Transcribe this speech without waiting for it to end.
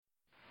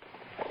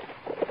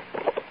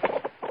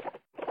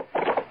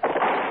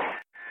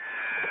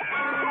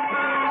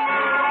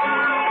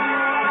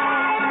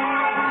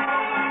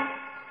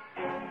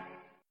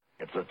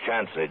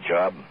fancy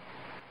job,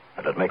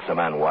 and it makes a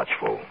man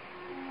watchful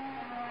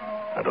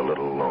and a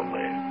little lonely.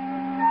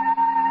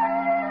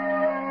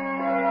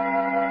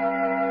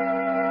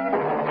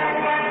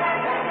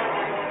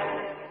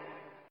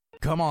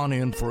 Come on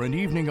in for an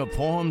evening of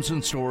poems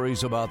and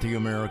stories about the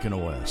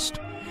American West.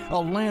 A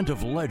land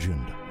of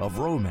legend, of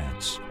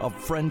romance, of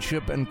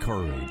friendship and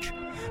courage.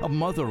 A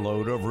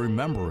motherlode of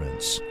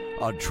remembrance.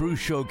 A true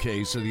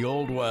showcase of the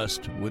Old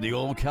West with the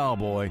old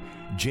cowboy,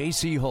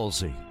 J.C.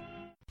 Hulsey.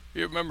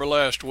 You remember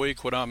last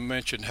week when I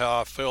mentioned how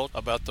I felt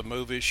about the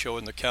movies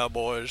showing the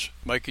cowboys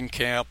making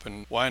camp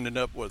and winding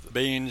up with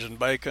beans and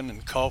bacon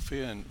and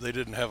coffee, and they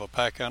didn't have a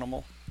pack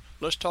animal?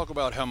 Let's talk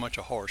about how much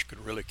a horse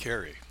could really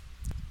carry.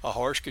 A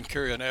horse can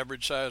carry an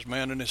average-sized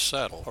man in his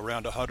saddle.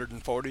 Around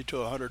 140 to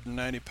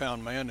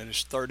 190-pound man in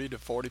his 30 to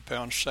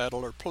 40-pound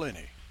saddle are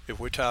plenty. If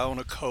we tie on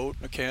a coat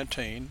and a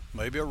canteen,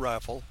 maybe a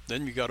rifle,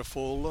 then you got a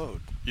full load.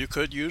 You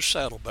could use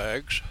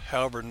saddlebags.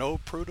 However, no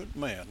prudent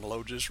man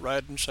loads his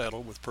riding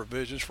saddle with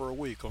provisions for a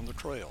week on the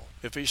trail.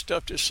 If he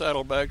stuffed his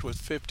saddlebags with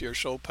 50 or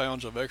so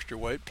pounds of extra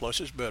weight plus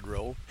his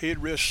bedroll, he'd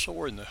risk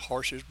soring the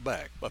horse's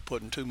back by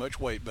putting too much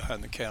weight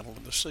behind the cantle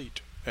in the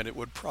seat, and it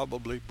would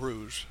probably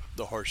bruise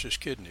the horse's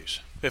kidneys.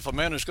 If a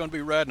man is going to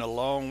be riding a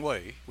long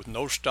way with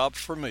no stops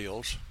for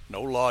meals,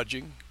 no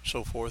lodging,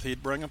 so forth,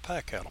 he'd bring a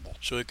pack animal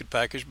so he could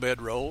pack his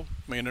bedroll,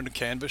 meaning a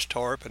canvas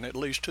tarp and at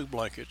least 2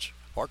 blankets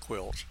or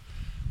quilts,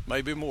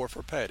 maybe more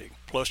for padding,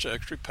 plus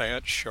extra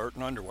pants, shirt,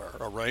 and underwear,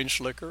 a rain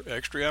slicker,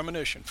 extra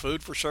ammunition,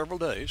 food for several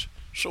days,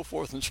 so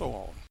forth and so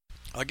on.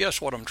 I guess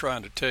what I'm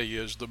trying to tell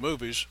you is the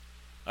movies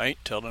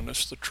ain't telling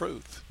us the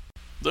truth.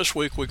 This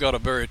week we got a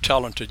very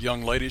talented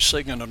young lady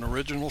singing an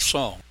original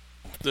song.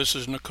 This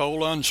is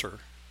Nicole Unser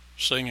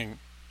singing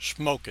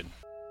Smokin'.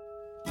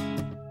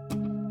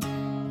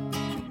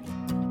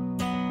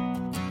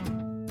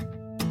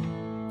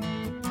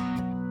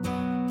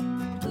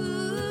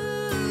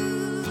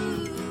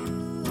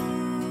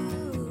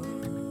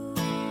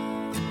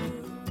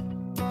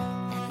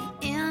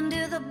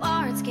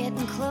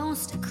 Getting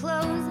close to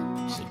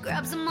closing. She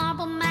grabs a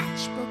marble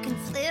matchbook and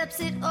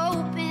flips it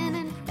open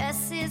and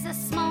presses a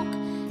smoke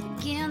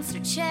against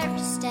her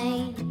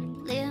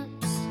cherry-stained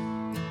lips.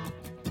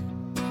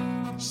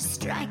 She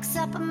strikes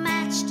up a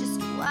match just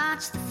to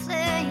watch the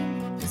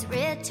flame, as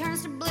red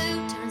turns to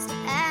blue, turns to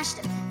ash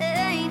to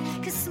pain.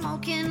 'Cause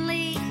smoking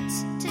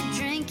leads to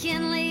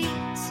drinking,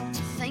 leads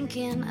to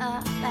thinking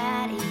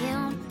about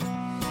him.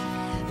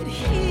 But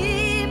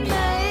he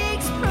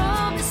makes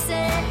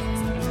promises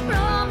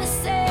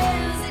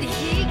that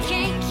he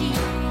can't keep,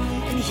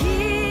 and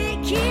he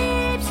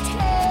keeps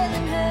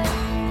telling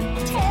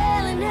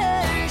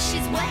her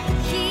she's what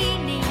he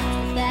needs.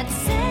 That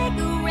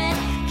cigarette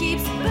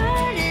keeps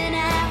burning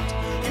out,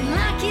 and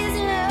like his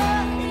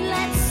love, it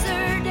lets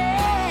her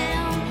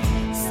down.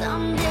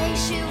 Someday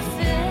she'll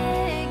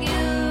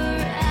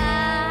figure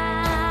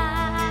out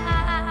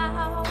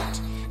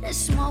that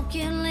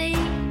smoking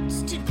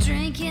leads to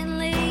drinking,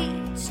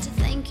 leads to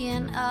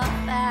thinking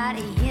about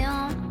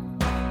him.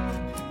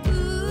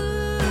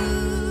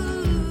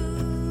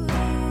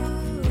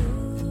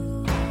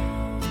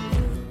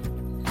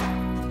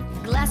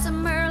 Glass of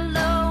Merlot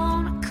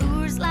on a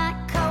Coors Light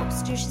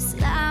coaster. She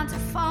slides her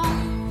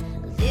phone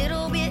a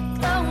little bit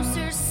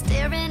closer,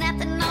 staring at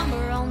the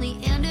number on the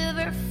end of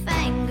her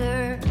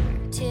fingertips.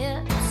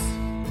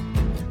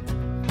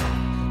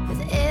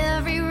 With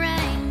every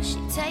ring, she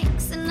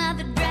takes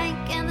another drink,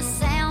 and the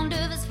sound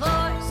of his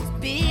voice is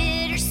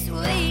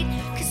bittersweet.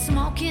 'Cause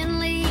smoking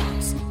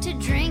leads to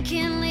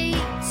drinking,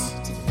 leads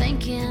to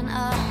thinking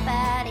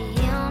about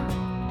him.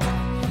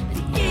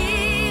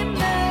 He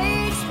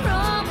makes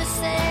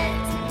promises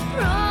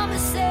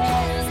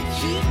that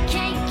he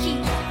can't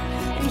keep,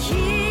 and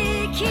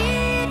he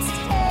keeps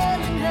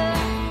telling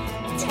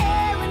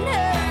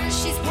her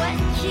she's what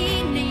he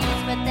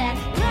needs. But that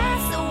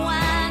glass of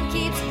wine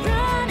keeps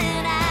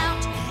running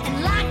out, and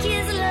like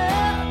his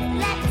love, it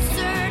lets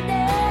her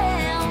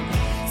down.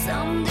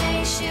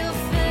 Someday she'll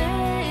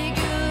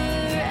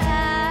figure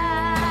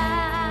out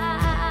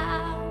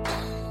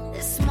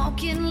that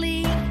smoking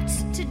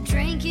leads to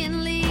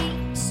drinking,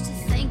 leads to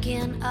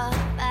thinking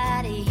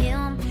about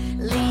him,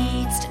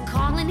 leads to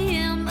calling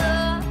him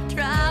up,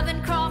 driving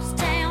across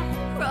town,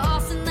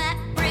 crossing that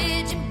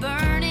bridge and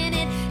burning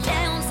it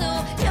down.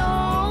 So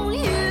don't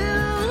you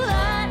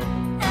light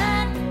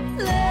that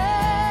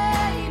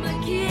flame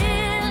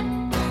again.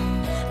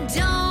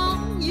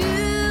 Don't you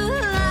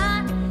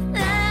light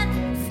that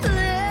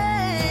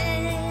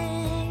flame.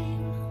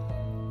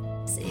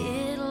 'Cause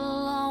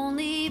it'll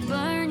only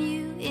burn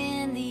you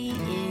in the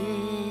end.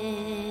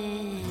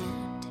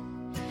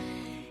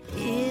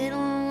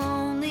 It'll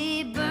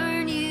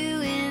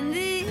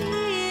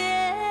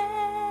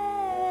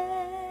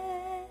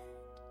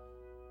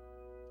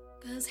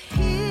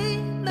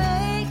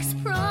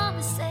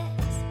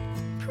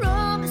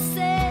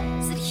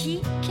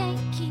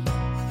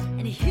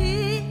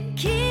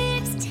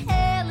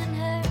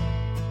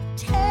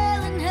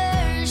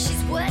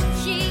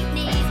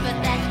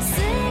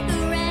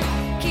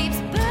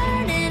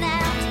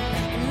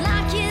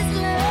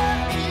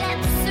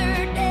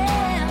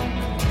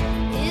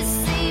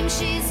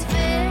she's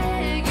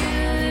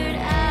figured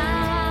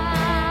out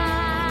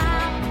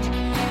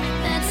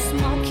that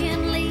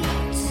smoking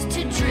leads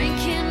to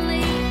drinking,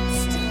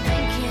 leads to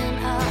thinking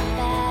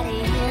about him.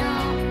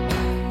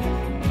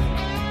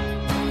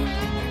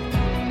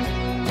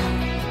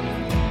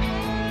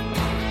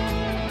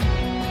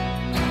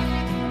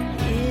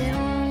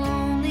 It'll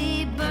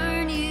only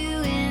burn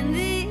you in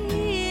the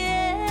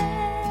end.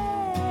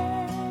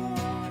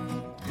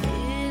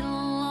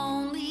 It'll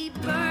only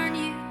burn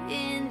you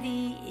in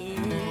the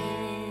end.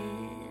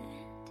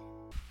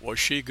 Was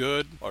she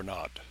good or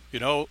not? You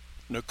know,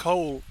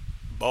 Nicole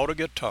bought a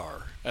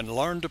guitar and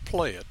learned to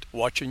play it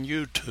watching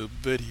YouTube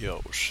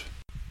videos.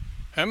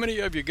 How many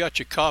of you got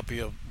your copy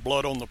of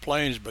Blood on the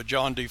Plains by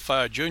John D.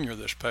 Fye Jr.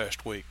 this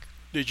past week?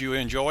 Did you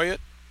enjoy it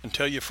and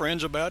tell your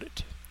friends about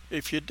it?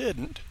 If you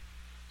didn't,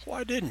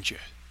 why didn't you?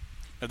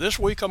 Now this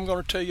week I'm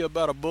going to tell you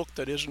about a book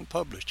that isn't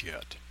published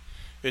yet.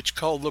 It's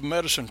called The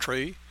Medicine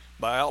Tree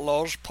by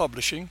Outlaws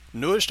Publishing,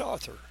 newest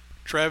author,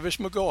 Travis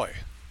McGoy.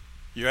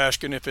 You're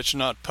asking if it's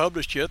not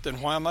published yet,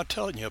 then why am I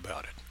telling you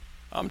about it?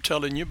 I'm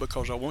telling you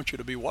because I want you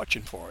to be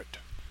watching for it.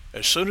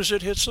 As soon as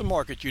it hits the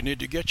market, you need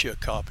to get you a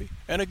copy.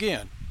 And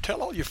again,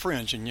 tell all your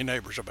friends and your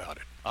neighbors about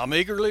it. I'm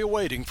eagerly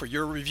awaiting for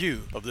your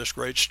review of this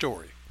great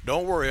story.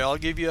 Don't worry, I'll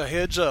give you a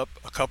heads up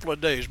a couple of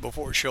days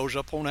before it shows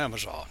up on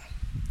Amazon.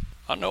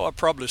 I know I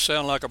probably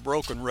sound like a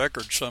broken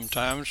record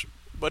sometimes,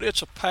 but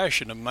it's a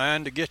passion of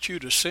mine to get you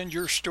to send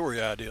your story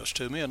ideas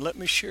to me and let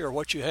me share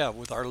what you have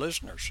with our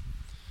listeners.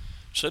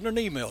 Send an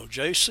email,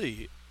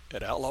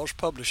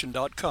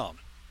 jc@outlawspublishing.com.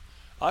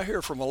 I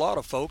hear from a lot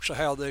of folks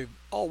how they've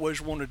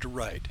always wanted to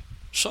write.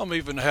 Some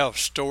even have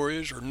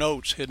stories or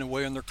notes hidden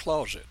away in their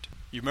closet.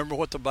 You remember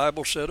what the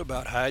Bible said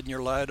about hiding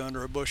your light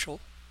under a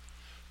bushel?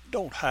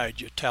 Don't hide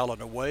your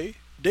talent away.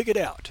 Dig it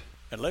out,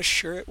 and let's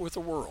share it with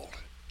the world.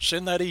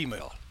 Send that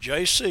email,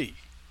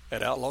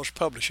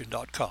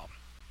 jc@outlawspublishing.com.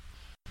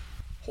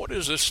 What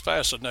is this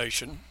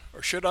fascination,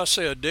 or should I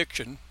say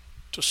addiction,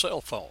 to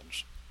cell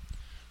phones?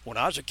 When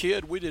I was a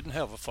kid, we didn't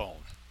have a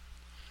phone.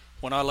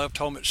 When I left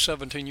home at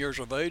 17 years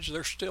of age,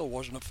 there still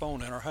wasn't a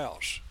phone in our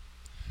house.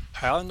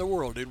 How in the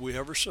world did we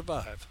ever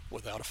survive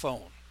without a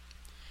phone?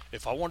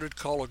 If I wanted to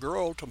call a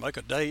girl to make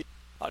a date,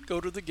 I'd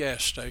go to the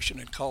gas station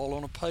and call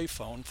on a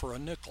payphone for a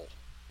nickel.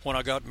 When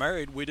I got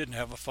married, we didn't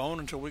have a phone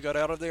until we got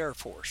out of the Air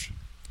Force.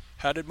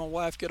 How did my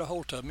wife get a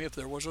hold of me if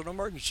there was an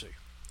emergency?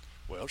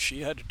 Well,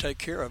 she had to take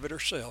care of it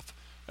herself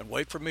and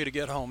wait for me to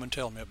get home and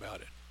tell me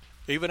about it.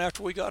 Even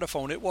after we got a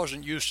phone, it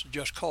wasn't used to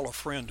just call a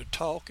friend to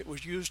talk. It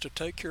was used to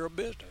take care of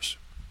business.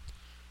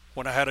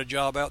 When I had a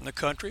job out in the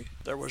country,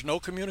 there was no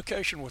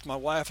communication with my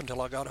wife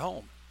until I got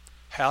home.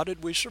 How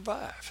did we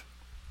survive?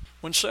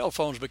 When cell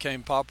phones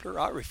became popular,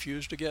 I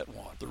refused to get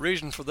one. The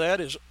reason for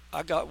that is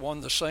I got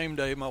one the same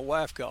day my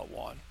wife got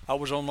one. I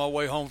was on my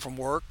way home from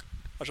work.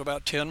 I was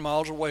about 10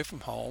 miles away from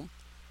home,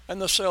 and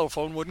the cell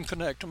phone wouldn't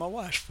connect to my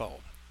wife's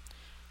phone.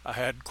 I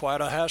had quite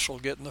a hassle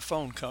getting the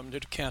phone company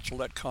to cancel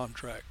that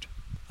contract.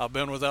 I've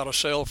been without a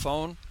cell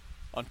phone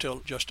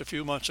until just a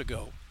few months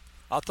ago.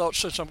 I thought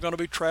since I'm going to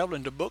be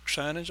traveling to book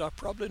signings, I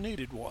probably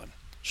needed one.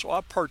 So I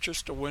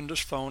purchased a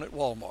Windows Phone at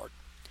Walmart.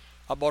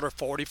 I bought a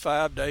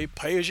 45-day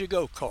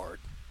pay-as-you-go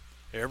card.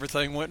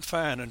 Everything went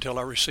fine until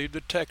I received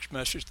a text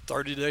message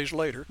 30 days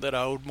later that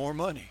I owed more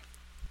money.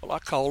 Well, I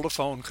called the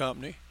phone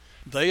company.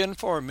 They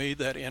informed me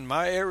that in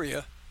my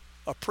area,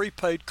 a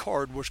prepaid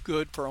card was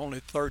good for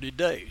only 30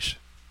 days.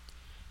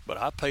 But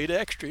I paid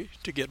extra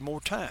to get more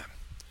time.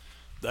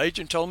 The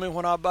agent told me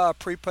when I buy a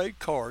prepaid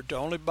card to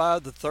only buy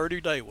the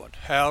 30-day one.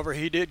 However,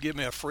 he did give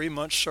me a free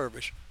month's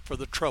service for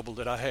the trouble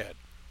that I had.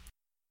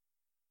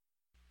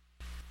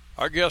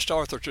 Our guest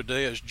author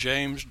today is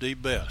James D.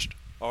 Best,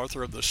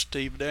 author of the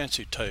Steve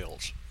Dancy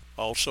Tales,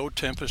 also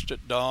Tempest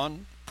at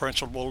Dawn,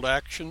 Principled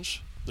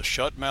Actions, the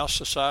Shut Mouth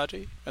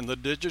Society, and the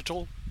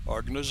Digital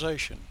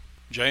Organization.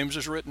 James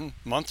has written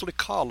monthly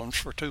columns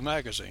for 2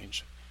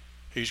 magazines.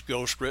 He's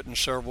ghostwritten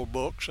several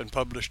books and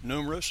published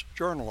numerous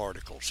journal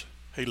articles.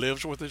 He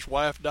lives with his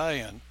wife,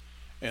 Diane,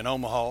 in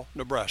Omaha,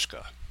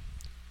 Nebraska.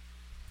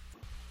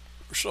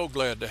 We're so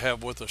glad to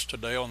have with us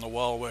today on the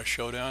Wild West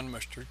Showdown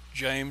Mr.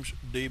 James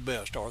D.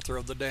 Best, author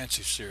of the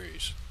Dancy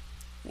series.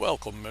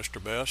 Welcome,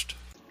 Mr. Best.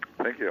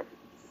 Thank you.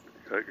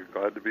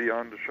 Glad to be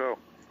on the show.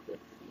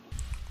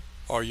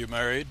 Are you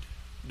married?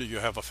 Do you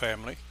have a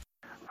family?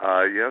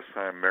 Yes,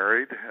 I'm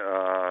married.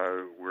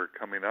 We're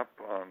coming up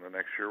on the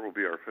next year will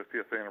be our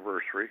 50th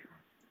anniversary,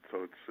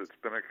 so it's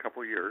been a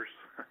couple years.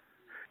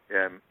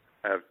 And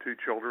I have 2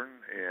 children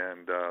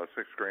and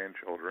 6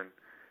 grandchildren,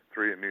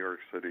 3 in New York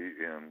City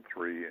and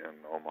 3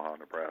 in Omaha,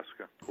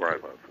 Nebraska, where I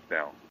live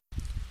now.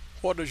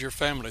 What does your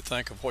family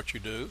think of what you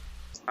do?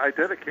 I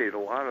dedicate a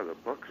lot of the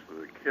books to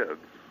the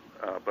kids,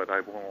 but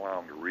I won't allow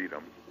them to read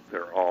them.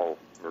 They're all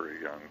very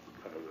young,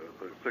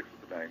 6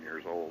 to 9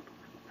 years old.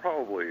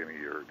 Probably in a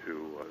year or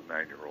 2, a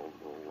 9-year-old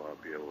will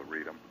be able to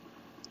read them.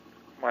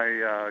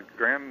 My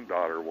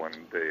granddaughter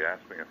one day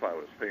asked me if I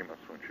was famous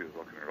when she was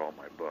looking at all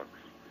my books.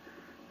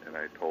 And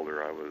I told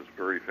her I was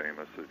very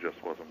famous, it just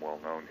wasn't well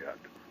known yet.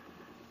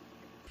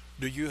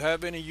 Do you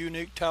have any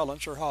unique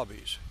talents or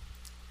hobbies?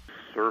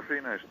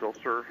 Surfing, I still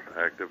surf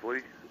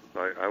actively.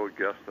 I would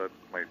guess that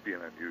might be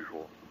an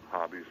unusual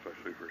hobby,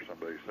 especially for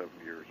somebody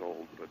 70 years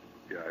old, but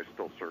yeah, I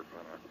still surf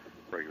on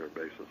a regular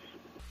basis.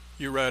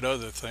 You read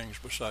other things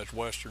besides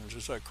Westerns,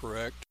 is that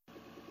correct?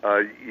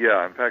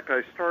 Yeah, in fact,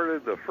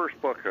 the first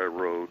book I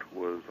wrote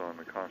was on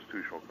the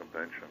Constitutional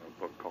Convention,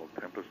 a book called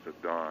Tempest at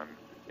Dawn,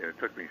 and it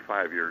took me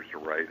 5 years to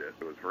write it.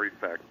 It was very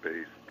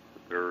fact-based,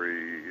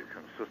 very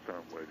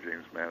consistent with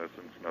James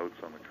Madison's notes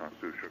on the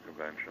Constitutional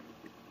Convention.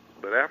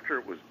 But after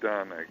it was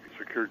done, I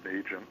secured an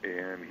agent,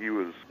 and he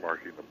was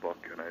marketing the book,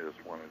 and I just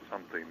wanted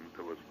something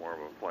that was more of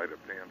a flight of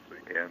fancy.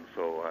 And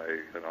so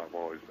I've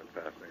always been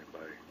fascinated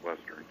by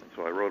Westerns. And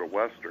so I wrote a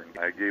Western.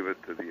 I gave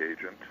it to the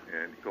agent,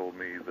 and he told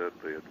me that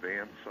the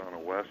advance on a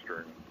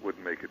Western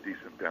wouldn't make a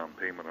decent down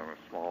payment on a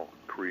small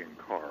Korean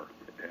car.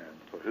 And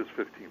so his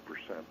 15%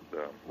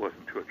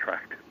 wasn't too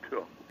attractive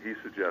to him. He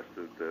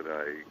suggested that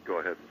I go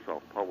ahead and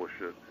self-publish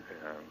it,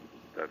 and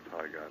that's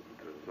how I got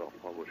into the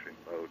self-publishing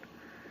mode.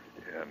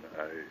 And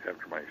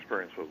after my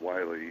experience with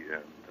Wiley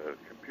and the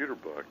computer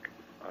book,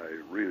 I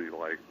really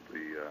liked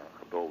the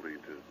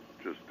ability to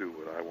just do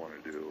what I want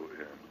to do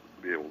and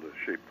be able to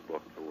shape the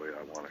book the way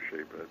I want to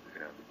shape it.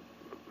 And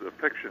the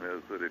fiction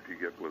is that if you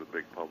get with a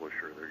big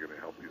publisher, they're going to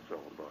help you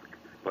sell a book.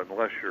 But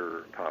unless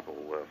you're top of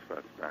the list,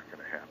 that's not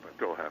going to happen. You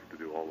still have to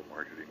do all the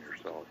marketing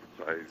yourself.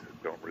 So I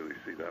don't really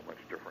see that much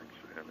difference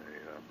in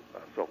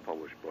a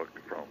self-published book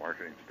from a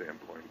marketing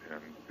standpoint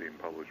and being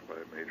published by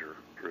a major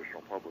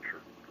traditional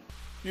publisher.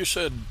 You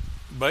said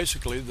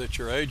basically that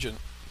your agent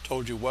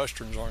told you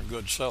Westerns aren't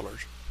good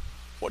sellers.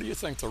 What do you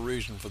think the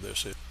reason for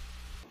this is?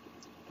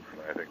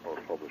 I think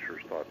most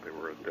publishers thought they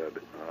were a dead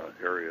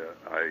area.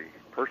 I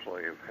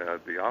personally have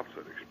had the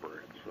opposite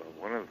experience.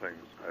 One of the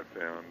things I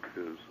found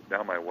is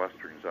now my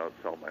Westerns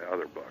outsell my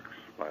other books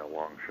by a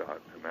long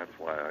shot, and that's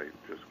why I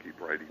just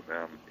keep writing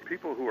them.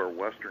 People who are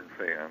Western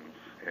fans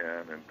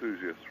and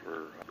enthusiasts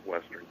for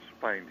Westerns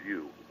find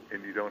you,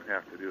 and you don't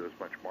have to do as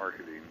much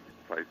marketing,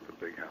 fight the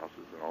big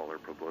houses and all their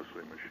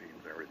publicity machines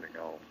and everything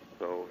else.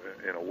 So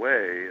in a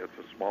way, it's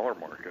a smaller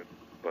market,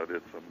 but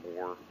it's a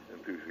more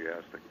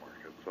enthusiastic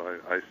market. So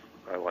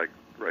I like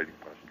writing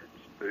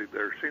Westerns.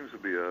 There seems to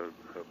be a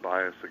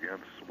bias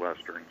against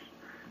Westerns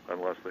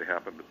unless they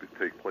happen to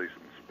take place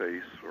in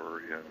space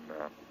or in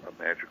a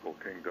magical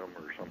kingdom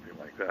or something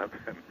like that.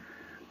 And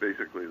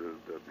basically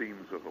the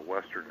themes of a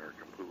Western are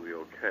completely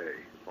okay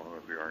as long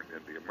as they aren't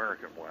in the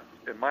American West.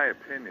 In my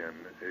opinion,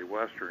 a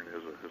Western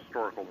is a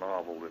historical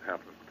novel that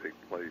happens to take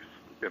place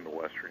in the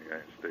Western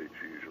United States,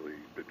 usually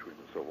between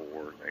the Civil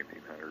War and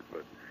 1900,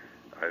 but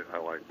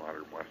I like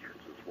modern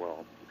Westerns as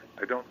well.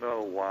 I don't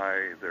know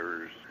why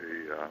there's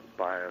a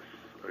bias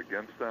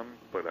against them,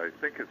 but I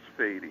think it's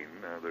fading.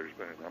 There's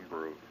been a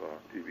number of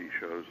TV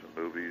shows and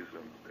movies,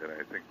 and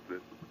I think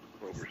that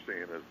what we're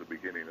seeing is the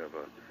beginning of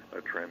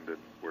a trend in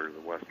where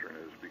the Western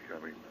is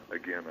becoming,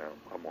 again,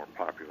 a more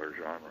popular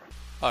genre.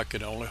 I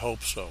can only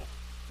hope so.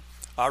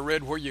 I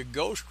read where you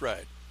ghost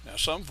write. Now,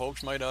 some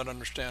folks may not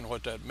understand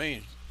what that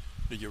means.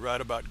 Do you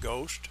write about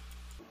ghosts?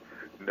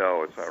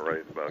 No, it's not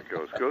writing about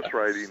ghosts. Ghost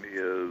writing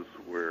is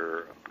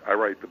where I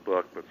write the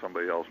book, but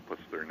somebody else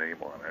puts their name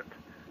on it,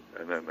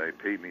 and then they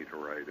pay me to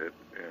write it.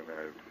 And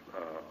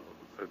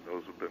and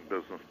those have been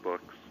business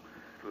books.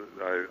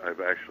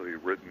 I've actually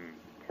written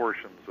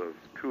portions of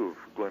two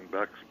of Glenn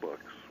Beck's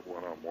books,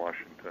 one on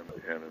Washington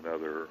and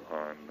another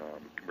on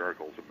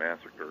miracles and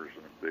massacres.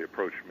 And they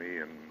approached me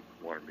and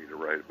wanted me to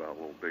write about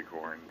Little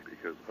Bighorn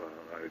because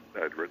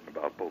I'd written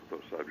about both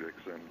those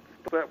subjects. And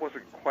that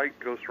wasn't quite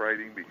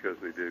ghostwriting because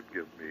they did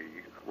give me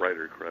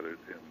writer credit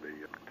in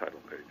the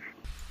title page.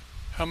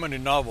 How many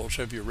novels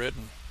have you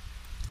written?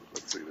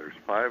 Let's see, there's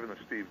 5 in the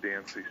Steve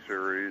Dancy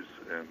series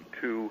and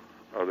 2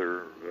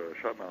 other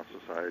Shutmouth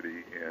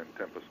Society and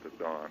Tempest at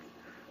Dawn.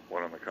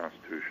 One on the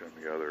Constitution,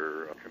 the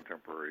other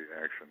contemporary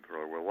action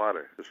thriller with a lot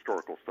of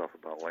historical stuff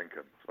about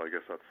Lincoln. So I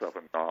guess that's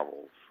 7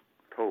 novels.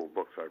 Total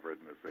books I've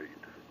written is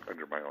 8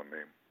 under my own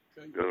name.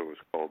 Okay. The other was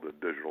called The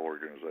Digital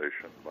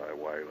Organization by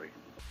Wiley.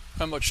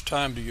 How much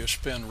time do you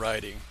spend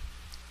writing?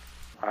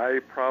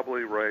 I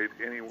probably write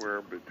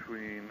anywhere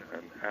between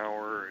an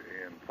hour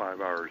and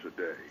 5 hours a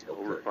day.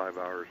 Okay. Over 5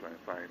 hours,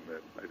 I find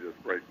that I just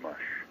write mush.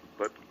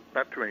 But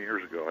not too many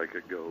years ago, I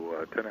could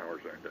go 10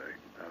 hours a day.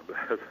 But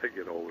as I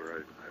get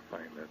older, I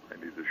find that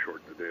I need to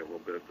shorten the day a little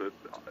bit. But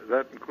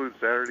that includes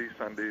Saturdays,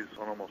 Sundays,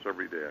 on almost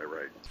every day I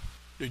write.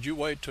 Did you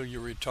wait till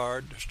you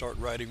retired to start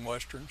writing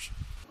Westerns?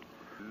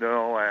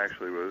 No, I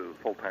actually was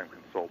a full-time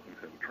consultant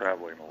and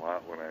traveling a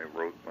lot when I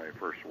wrote my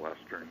first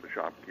Western, The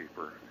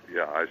Shopkeeper.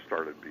 Yeah, I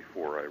started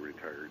before I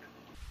retired.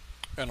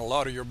 And a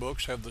lot of your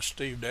books have the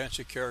Steve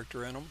Dancy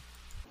character in them?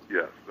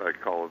 Yes, I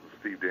call it the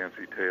Steve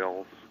Dancy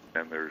Tales.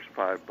 And there's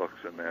 5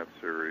 books in that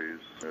series.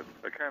 It's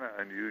a kind of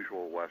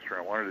unusual Western.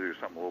 I wanted to do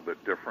something a little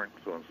bit different.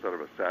 So instead of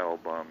a saddle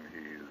bum,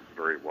 he's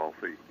very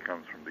wealthy. He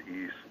comes from the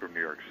East, from New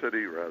York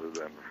City, rather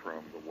than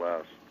from the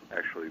West.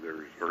 Actually,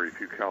 there's very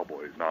few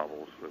cowboys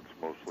novels. It's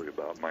mostly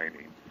about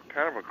mining.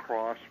 kind of a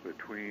cross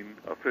between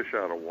a fish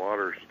out of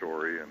water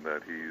story in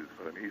that he's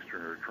an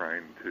Easterner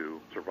trying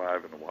to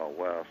survive in the Wild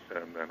West,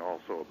 and then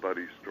also a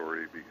buddy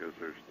story because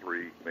there's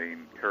three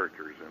main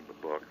characters in the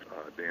book.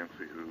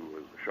 Dancy, who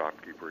was a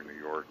shopkeeper in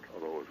New York,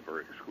 although it was a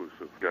very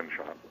exclusive gun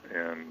shop,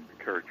 and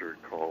a character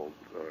called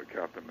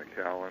Captain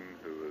McCallan,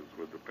 who is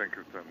with the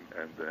Pinkerton,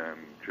 and then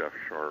Jeff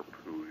Sharp,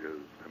 who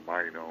is a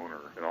mine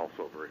owner and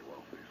also very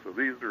wealthy. So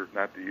these are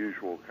not the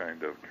usual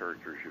kind of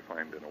characters you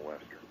find in a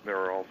Western. There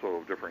are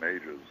also different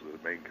ages. The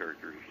main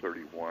character is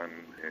 31,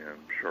 and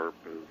Sharp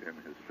is in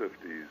his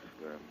 50s,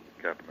 and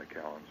Captain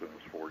McCallan's in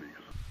his 40s.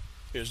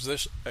 Is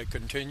this a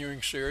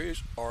continuing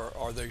series, or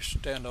are they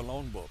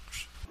standalone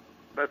books?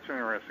 That's an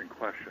interesting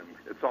question.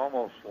 It's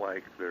almost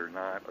like they're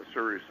not a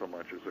series so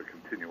much as a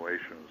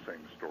continuation of the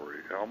same story.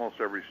 Almost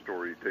every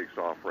story takes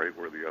off right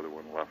where the other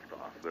one left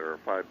off. There are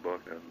 5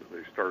 books, and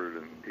they started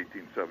in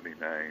 1879,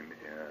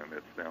 and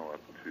it's now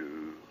up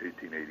to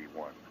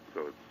 1881.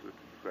 So it's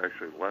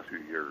actually the last few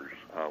years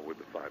with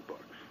the 5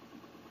 books.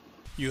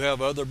 You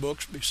have other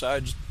books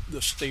besides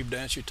the Steve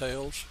Dancy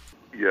tales?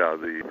 Yeah,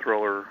 the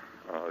thriller,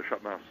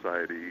 Shutmouth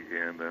Society,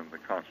 and then the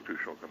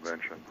Constitutional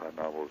Convention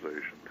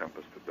novelization,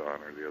 Tempest at Dawn,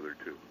 are the other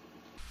 2.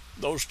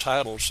 Those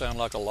titles sound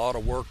like a lot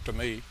of work to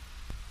me.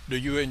 Do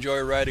you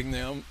enjoy writing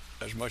them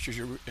as much as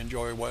you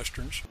enjoy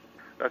Westerns?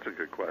 That's a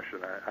good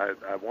question.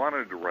 I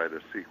wanted to write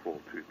a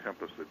sequel to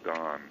Tempest at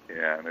Dawn,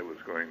 and it was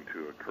going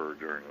to occur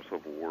during the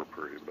Civil War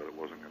period, but it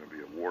wasn't going to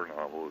be a war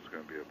novel. It was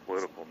going to be a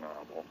political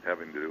novel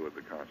having to do with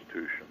the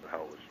Constitution,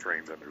 how it was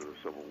framed under the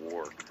Civil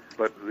War.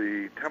 But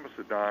the Tempest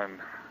at Dawn,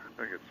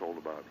 I think it sold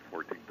about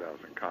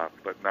 14,000 copies,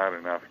 but not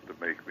enough to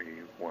make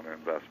me want to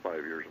invest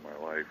 5 years of my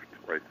life to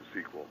write the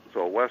sequel.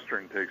 So a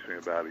Western takes me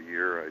about a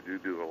year. I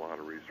do a lot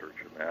of research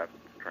in that,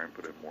 try and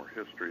put in more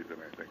history than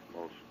I think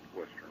most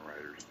Western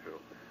writers do.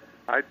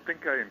 I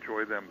think I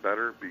enjoy them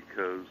better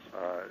because,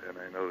 and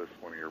I noticed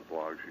one of your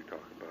blogs you talk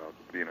about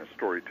being a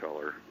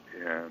storyteller,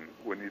 and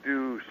when you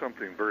do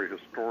something very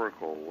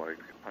historical like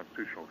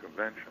Constitutional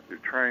Convention, you're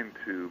trying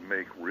to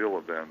make real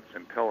events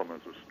and tell them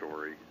as a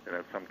story, and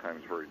it's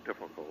sometimes very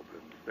difficult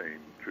in staying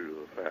true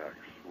to the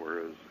facts,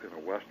 whereas in a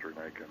Western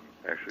I can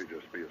actually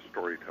just be a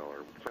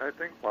storyteller. So I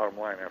think bottom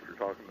line after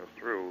talking this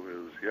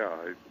through is, yeah,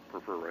 I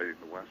prefer writing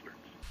the Westerns.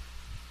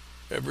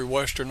 Every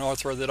Western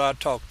author that I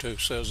talk to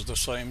says the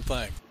same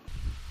thing.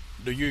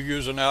 Do you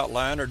use an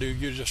outline, or do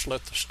you just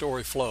let the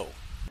story flow?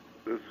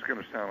 This is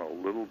going to sound a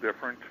little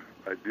different.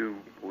 I do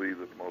believe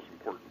that the most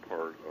important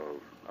part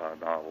of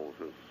novels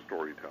is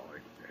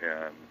storytelling.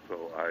 And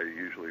so I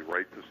usually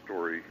write the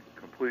story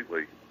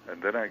completely,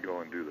 and then I go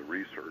and do the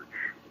research,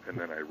 and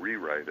then I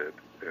rewrite it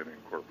and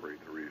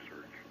incorporate the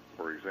research.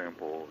 For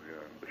example,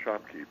 in The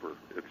Shopkeeper,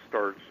 it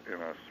starts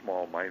in a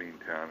small mining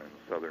town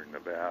in southern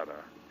Nevada,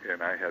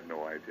 and I had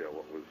no idea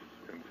what was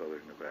in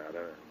southern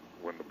Nevada.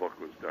 When the book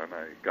was done,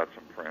 I got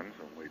some friends,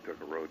 and we took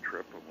a road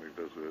trip, and we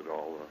visited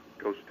all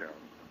the ghost towns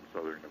in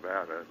southern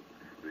Nevada.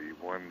 The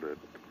one that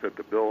fit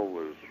the bill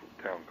was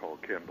a town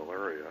called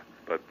Candelaria,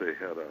 but they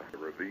had a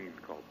ravine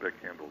called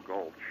Pickhandle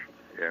Gulch,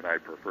 and I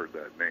preferred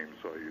that name,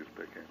 so I used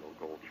Pickhandle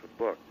Gulch in the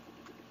book.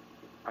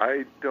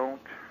 I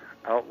don't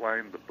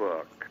outline the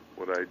book.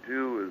 What I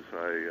do is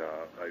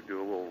I do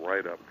a little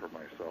write-up for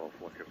myself,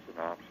 like a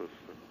synopsis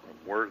and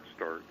where it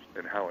starts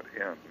and how it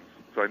ends.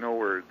 So I know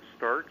where it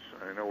starts,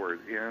 I know where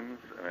it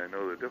ends, and I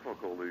know the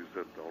difficulties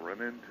that they'll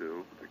run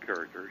into, the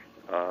characters,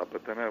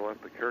 but then I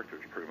let the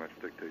characters pretty much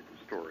dictate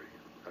the story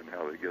and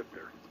how they get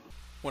there.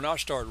 When I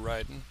start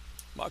writing,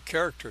 my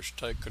characters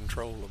take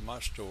control of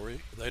my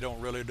story. They don't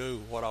really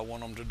do what I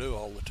want them to do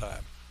all the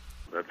time.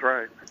 That's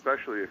right,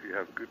 especially if you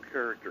have good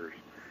characters.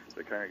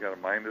 They kind of got a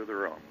mind of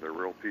their own. They're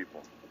real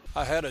people.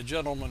 I had a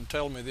gentleman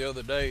tell me the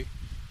other day,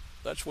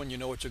 that's when you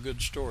know it's a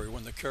good story,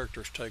 when the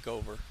characters take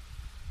over.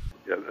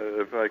 Yeah,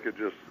 if I could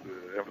just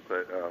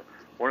emphasize,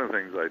 one of the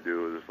things I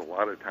do is a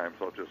lot of times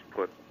I'll just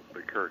put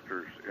the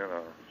characters in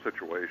a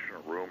situation,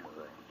 a room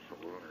or a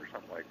saloon or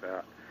something like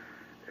that,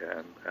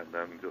 and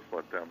then just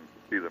let them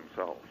be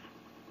themselves.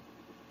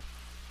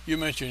 You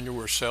mentioned you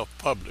were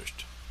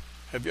self-published.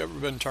 Have you ever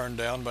been turned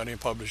down by any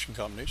publishing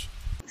companies?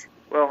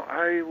 Well,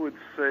 I would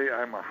say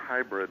I'm a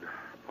hybrid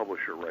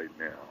publisher right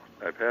now.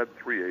 I've had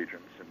 3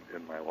 agents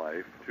in my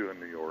life, 2 in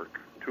New York.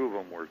 2 of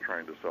them were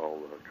trying to sell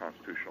the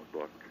Constitutional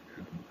book.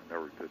 I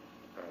never did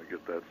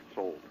get that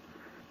sold.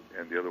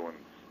 And the other one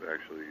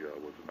actually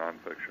was a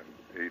nonfiction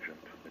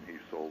agent, and he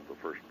sold the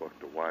first book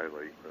to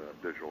Wiley,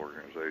 a digital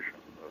organization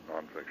of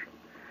nonfiction.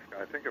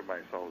 I think of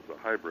myself as a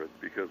hybrid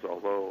because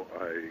although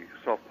I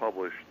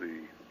self-publish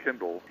the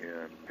Kindle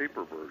and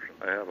paper version,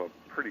 I have a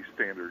pretty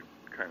standard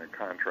kind of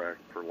contract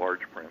for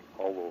large print.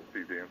 All the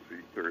Steve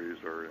Dancy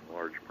series are in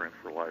large print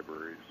for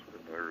libraries,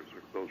 and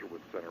those are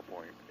with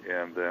Centerpoint.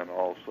 And then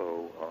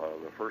also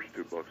the first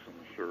 2 books in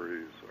the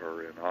series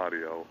are in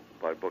audio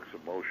by Books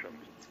of Motion.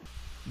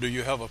 Do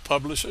you have a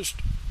publicist,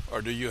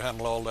 or do you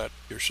handle all that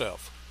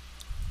yourself?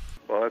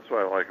 Well, that's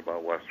what I like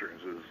about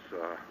Westerns is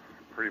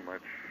pretty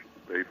much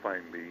they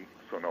find me.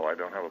 So no, I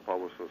don't have a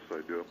publicist.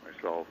 I do it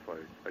myself.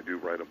 I do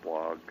write a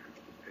blog,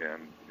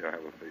 and have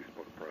a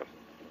Facebook presence.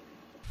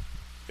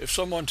 If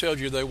someone tells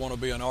you they want to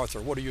be an author,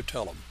 what do you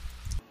tell them?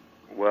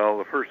 Well,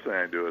 the first thing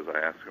I do is I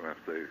ask them if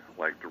they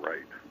like to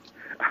write.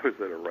 I was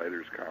at a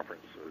writers'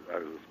 conference. I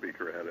was a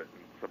speaker at it,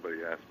 and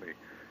somebody asked me,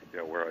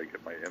 where I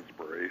get my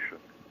inspiration.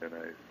 And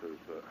I says,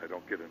 I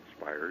don't get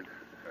inspired.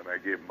 And I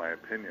gave them my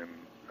opinion,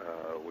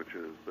 which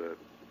is that,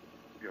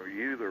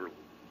 you either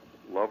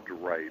love to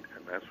write,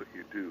 and that's what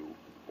you do,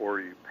 or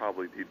you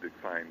probably need to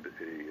find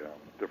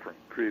a different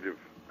creative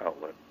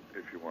outlet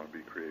if you want to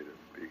be creative.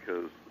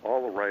 Because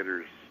all the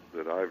writers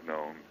that I've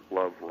known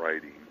love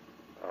writing.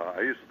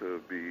 I used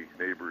to be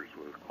neighbors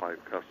with Clive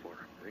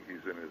Cussler. I think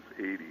he's in his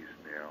 80s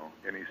now,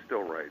 and he's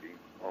still writing.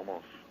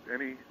 Almost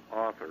any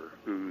author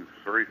who's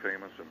very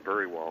famous and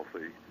very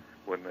wealthy,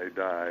 when they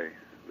die,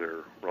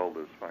 their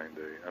relatives find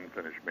an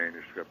unfinished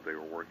manuscript they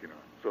were working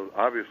on. So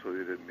obviously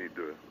they didn't need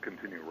to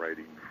continue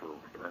writing to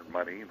earn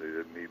money. They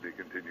didn't need to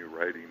continue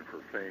writing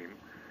for fame.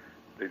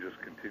 They just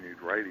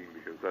continued writing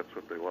because that's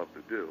what they love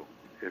to do.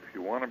 If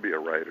you want to be a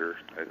writer,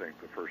 I think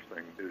the first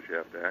thing is you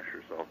have to ask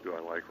yourself, do I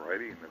like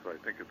writing? If I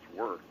think it's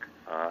work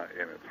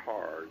and it's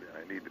hard and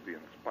I need to be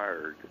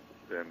inspired,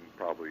 then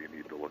probably you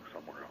need to look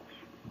somewhere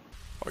else.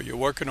 Are you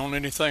working on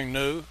anything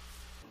new?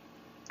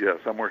 Yes,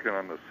 I'm working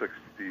on the 6th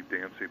Steve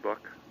Dancy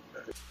book.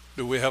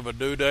 Do we have a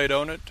due date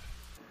on it?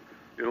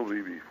 It'll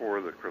be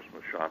before the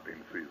Christmas shopping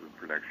season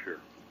for next year.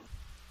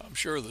 I'm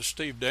sure the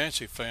Steve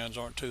Dancy fans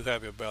aren't too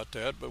happy about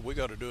that, but we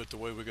got to do it the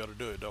way we got to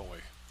do it, don't we?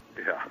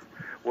 Yeah.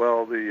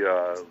 Well,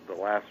 the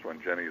last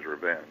one, Jenny's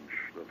Revenge,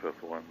 the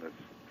 5th one that's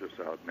just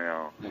out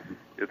now,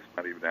 it's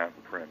not even out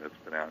in print. It's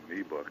been out in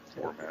ebook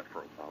format for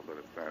a while, but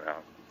it's not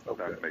out.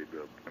 Okay. Not made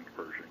the print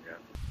version yet.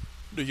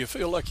 Do you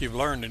feel like you've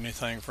learned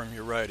anything from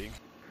your writing?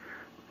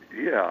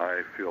 Yeah,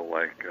 I feel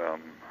like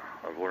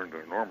I've learned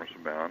an enormous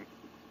amount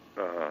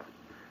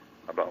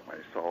about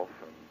myself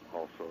and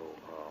also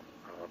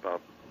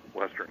about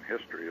Western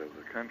history of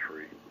the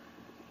country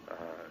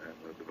and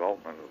the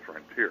development of the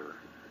frontier.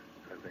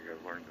 I think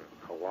I've learned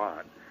a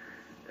lot.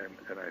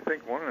 And I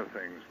think one of the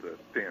things that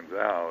stands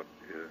out,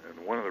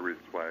 and one of the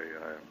reasons why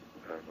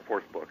in the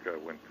 4th book I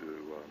went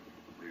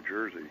to New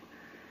Jersey,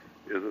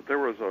 is that there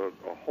was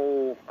a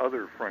whole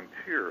other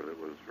frontier that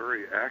was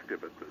very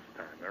active at this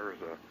time. There was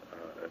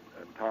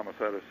and Thomas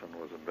Edison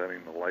was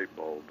inventing the light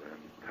bulb,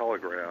 and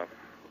telegraph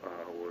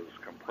was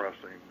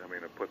compressing.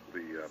 It put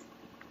the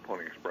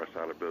Pony Express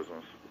out of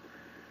business,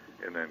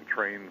 and then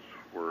trains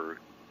were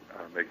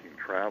making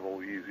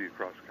travel easy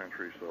across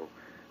country. So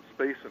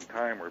space and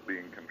time were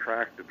being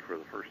contracted for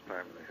the first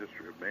time in the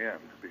history of man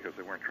because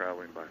they weren't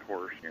traveling by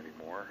horse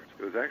anymore.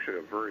 It was actually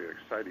a very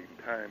exciting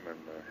time in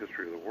the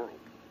history of the world.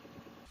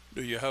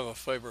 Do you have a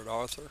favorite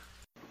author?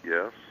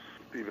 Yes,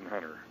 Stephen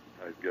Hunter,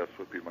 I guess,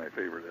 would be my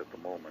favorite at the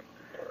moment.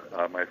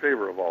 My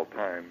favorite of all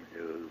time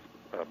is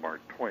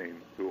Mark Twain,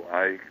 who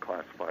I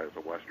classify as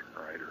a Western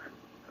writer,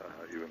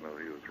 even though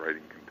he was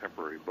writing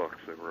contemporary books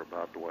that were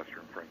about the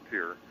Western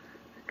frontier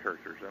and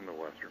characters in the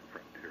Western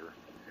frontier.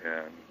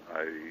 And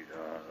I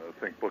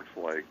think books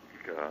like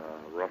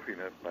Roughing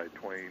It by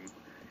Twain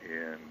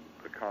and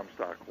The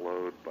Comstock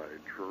Lode by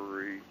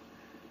Drury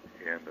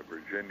and The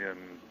Virginian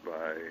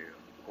by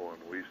Owen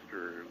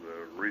Wiester.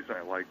 The reason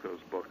I like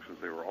those books is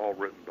they were all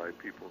written by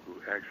people who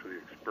actually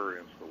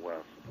experienced the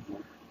West.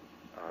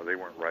 They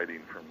weren't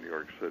writing from New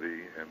York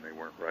City, and they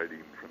weren't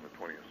writing from the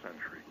 20th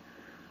century.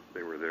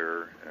 They were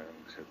there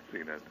and had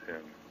seen it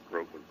and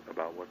wrote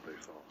about what they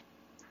saw.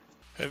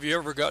 Have you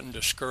ever gotten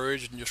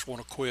discouraged and just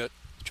want to quit,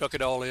 chuck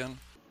it all in?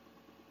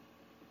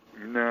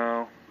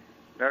 No.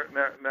 That's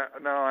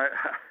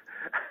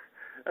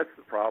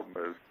the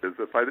problem. Is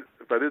if I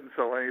didn't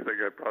sell anything,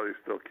 I'd probably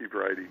still keep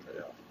writing.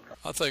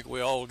 I think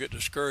we all get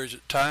discouraged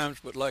at times,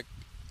 but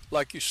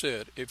like you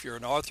said, if you're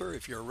an author,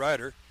 if you're a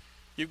writer,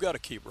 you've got to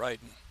keep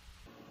writing.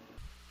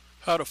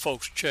 How do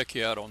folks check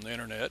you out on the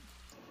internet?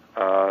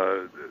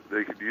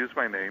 They could use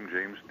my name,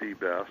 James D.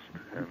 Best,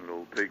 and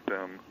it'll take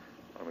them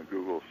on a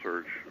Google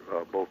search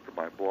both to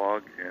my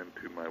blog and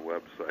to my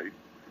website.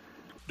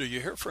 Do you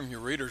hear from your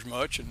readers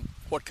much, and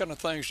what kind of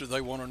things do they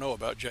want to know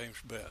about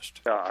James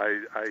Best? Yeah,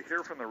 I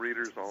hear from the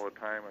readers all the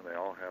time, and they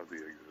all have the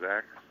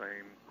exact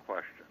same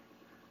question.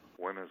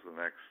 When is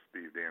the next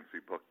Steve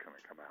Dancy book going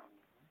to come out?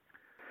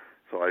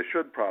 So I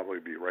should probably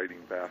be writing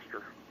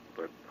faster,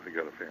 but I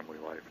got a family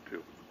life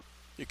too.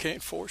 You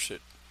can't force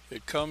it.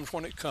 It comes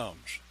when it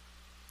comes.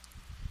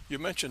 You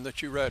mentioned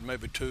that you write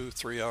maybe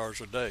 2-3 hours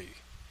a day,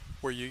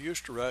 where you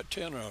used to write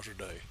 10 hours a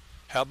day.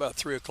 How about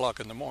 3 o'clock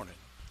in the morning?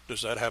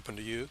 Does that happen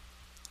to you?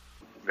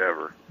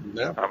 Never.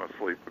 I'm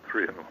asleep at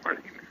 3 in the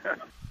morning.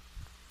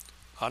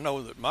 I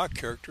know that my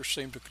characters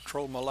seem to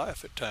control my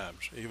life at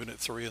times, even at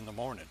 3 in the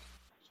morning.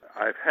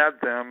 I've had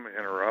them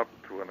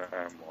interrupt when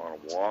I'm on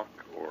a walk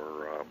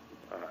or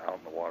out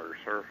in the water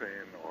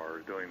surfing or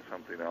doing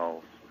something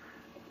else.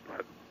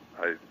 But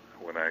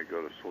when I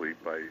go to sleep,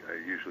 I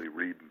usually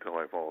read until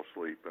I fall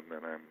asleep, and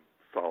then I'm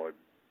solid,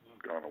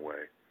 gone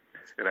away.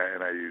 And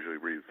I usually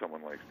read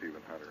someone like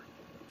Stephen Hunter.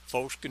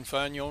 Folks can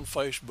find you on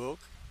Facebook.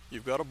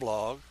 You've got a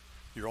blog.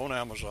 You're on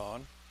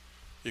Amazon.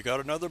 You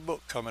got another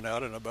book coming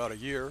out in about a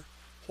year.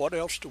 What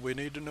else do we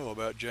need to know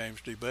about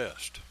James D.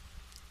 Best?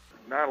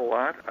 Not a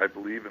lot. I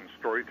believe in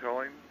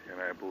storytelling,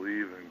 and I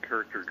believe in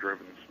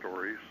character-driven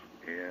stories,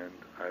 and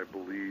I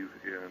believe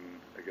in,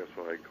 I guess,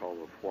 what I call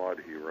a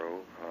flawed hero.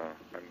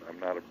 I'm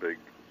not a big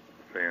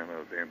fan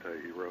of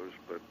anti-heroes,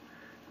 but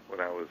when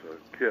I was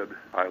a kid,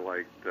 I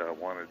liked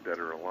Wanted Dead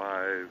or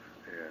Alive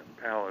and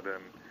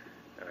Paladin,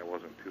 and I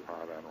wasn't too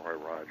hot on Roy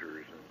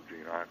Rogers and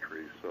Gene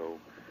Autry, so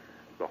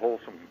the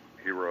wholesome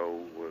hero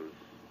was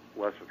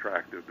less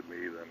attractive to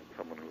me than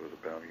someone who was a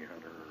bounty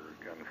hunter or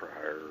gun for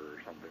hire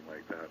or something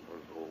like that, and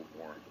was a little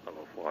more of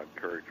a flawed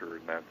character,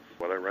 and that's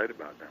what I write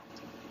about now.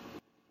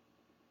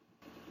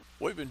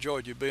 We've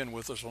enjoyed you being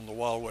with us on the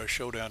Wild West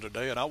Showdown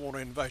today, and I want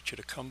to invite you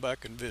to come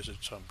back and visit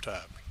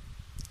sometime.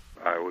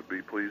 I would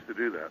be pleased to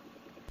do that.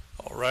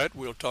 All right,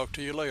 we'll talk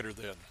to you later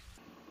then.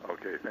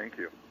 Okay, thank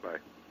you. Bye.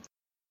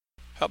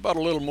 How about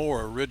a little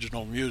more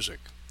original music?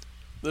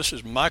 This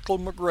is Michael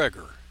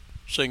McGregor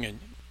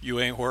singing You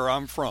Ain't Where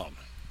I'm From.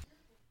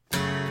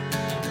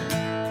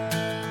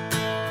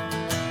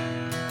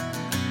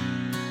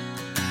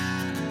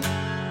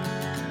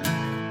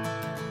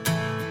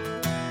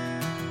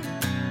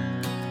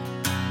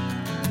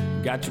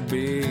 Got your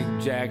big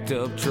jacked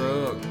up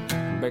truck,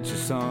 bet your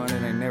son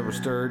it ain't never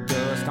stirred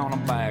dust on a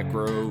back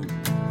road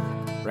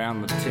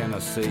round the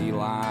Tennessee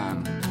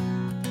line.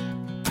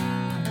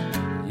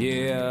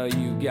 Yeah,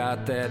 you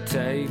got that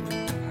tape,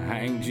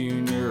 Hank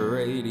Jr.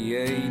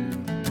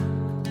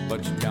 88,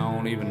 but you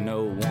don't even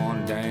know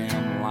one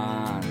damn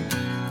line.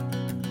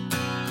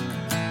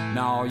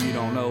 No, you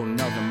don't know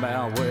nothing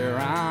about where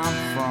I'm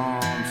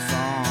from,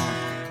 son.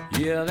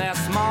 Yeah, that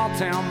small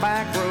town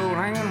back road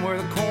hanging where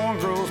the corn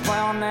grows,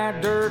 plowing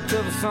that dirt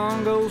till the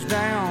sun goes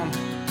down.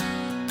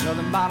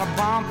 Nothing but a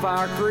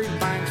bonfire creek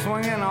bank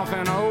swinging off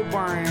an old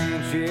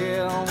branch.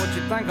 Yeah, what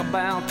you think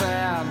about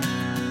that?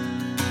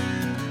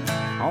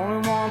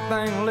 Only one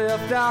thing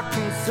left I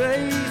can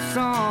say,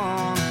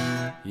 son,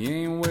 you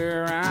ain't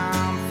where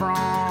I'm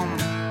from.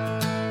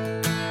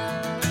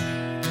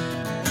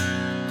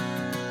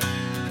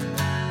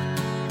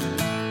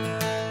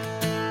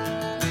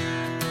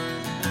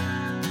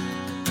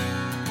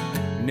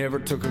 Never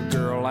took a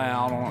girl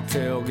out on a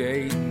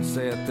tailgate and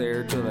sat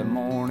there till the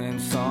morning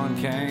sun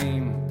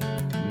came.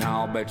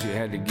 Now I'll bet you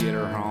had to get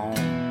her home.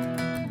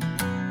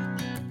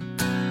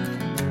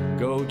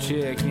 Go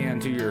check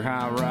into your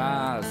high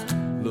rise,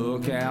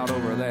 look out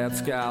over that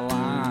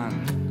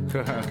skyline.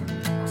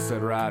 I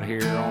sit right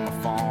here on the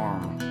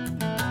farm.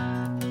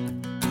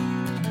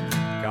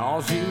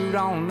 'Cause you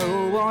don't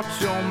know what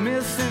you're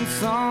missing,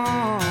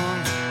 son.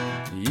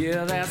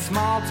 Yeah, that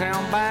small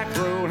town back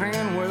road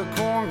hanging where the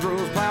corn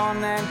grows,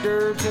 plowing that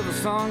dirt till the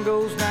sun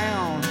goes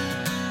down.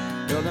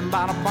 Nothing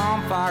about a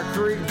bonfire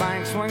creek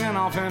bank swinging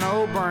off an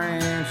old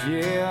branch.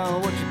 Yeah,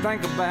 what you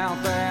think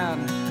about that?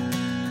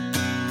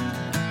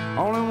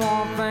 Only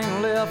one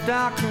thing left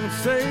I can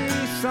say,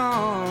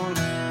 son,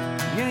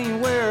 you ain't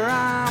where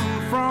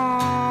I'm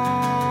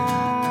from.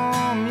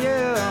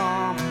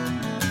 Yeah,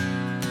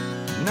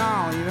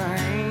 no, you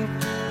ain't.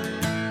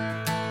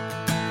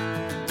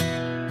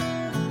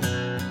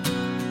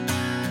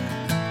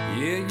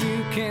 Yeah,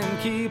 you can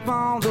keep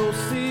all those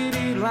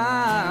city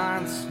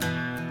lights.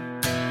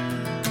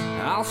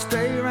 I'll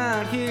stay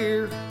right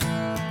here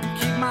and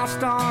keep my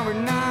starry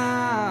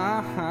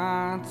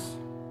nights.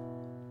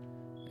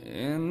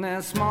 In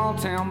that small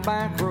town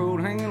back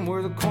road hanging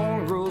where the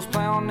corn grows,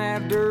 plowing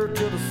that dirt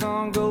till the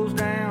sun goes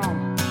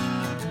down.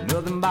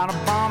 Nothing but a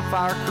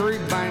bonfire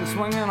creek bank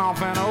swinging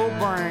off an old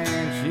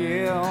branch.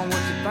 Yeah,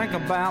 what you think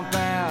about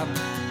that?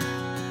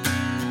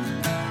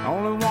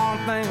 Only one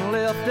thing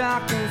left I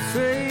can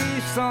say,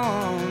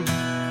 son,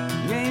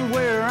 you ain't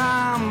where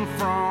I'm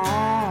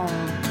from.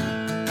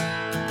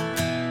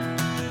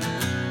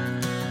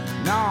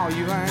 No,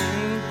 you ain't.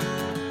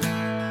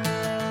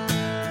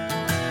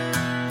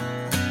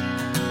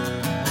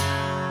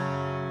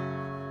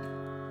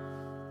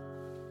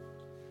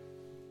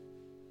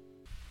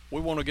 We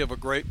want to give a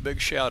great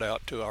big shout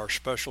out to our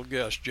special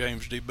guest,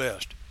 James D.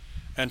 Best,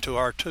 and to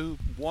our two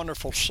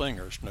wonderful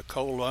singers,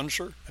 Nicole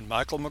Unser and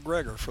Michael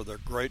McGregor, for their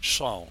great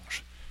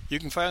songs. You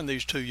can find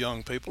these two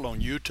young people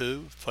on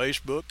YouTube,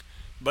 Facebook,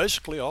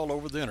 basically all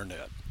over the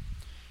internet.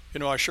 You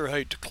know, I sure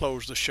hate to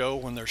close the show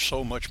when there's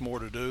so much more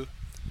to do,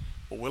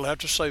 but we'll have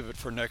to save it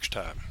for next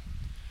time.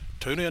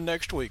 Tune in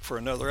next week for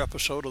another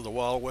episode of the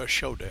Wild West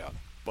Showdown.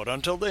 But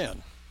until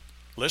then,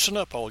 listen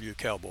up, all you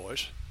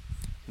cowboys.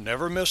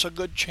 Never miss a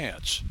good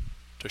chance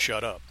to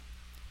shut up.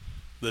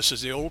 This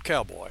is the old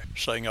cowboy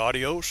saying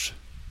adios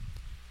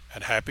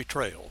and happy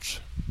trails.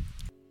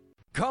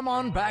 Come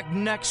on back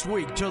next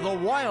week to the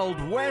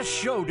Wild West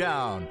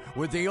Showdown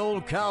with the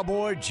old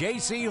cowboy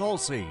J.C.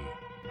 Hulsey.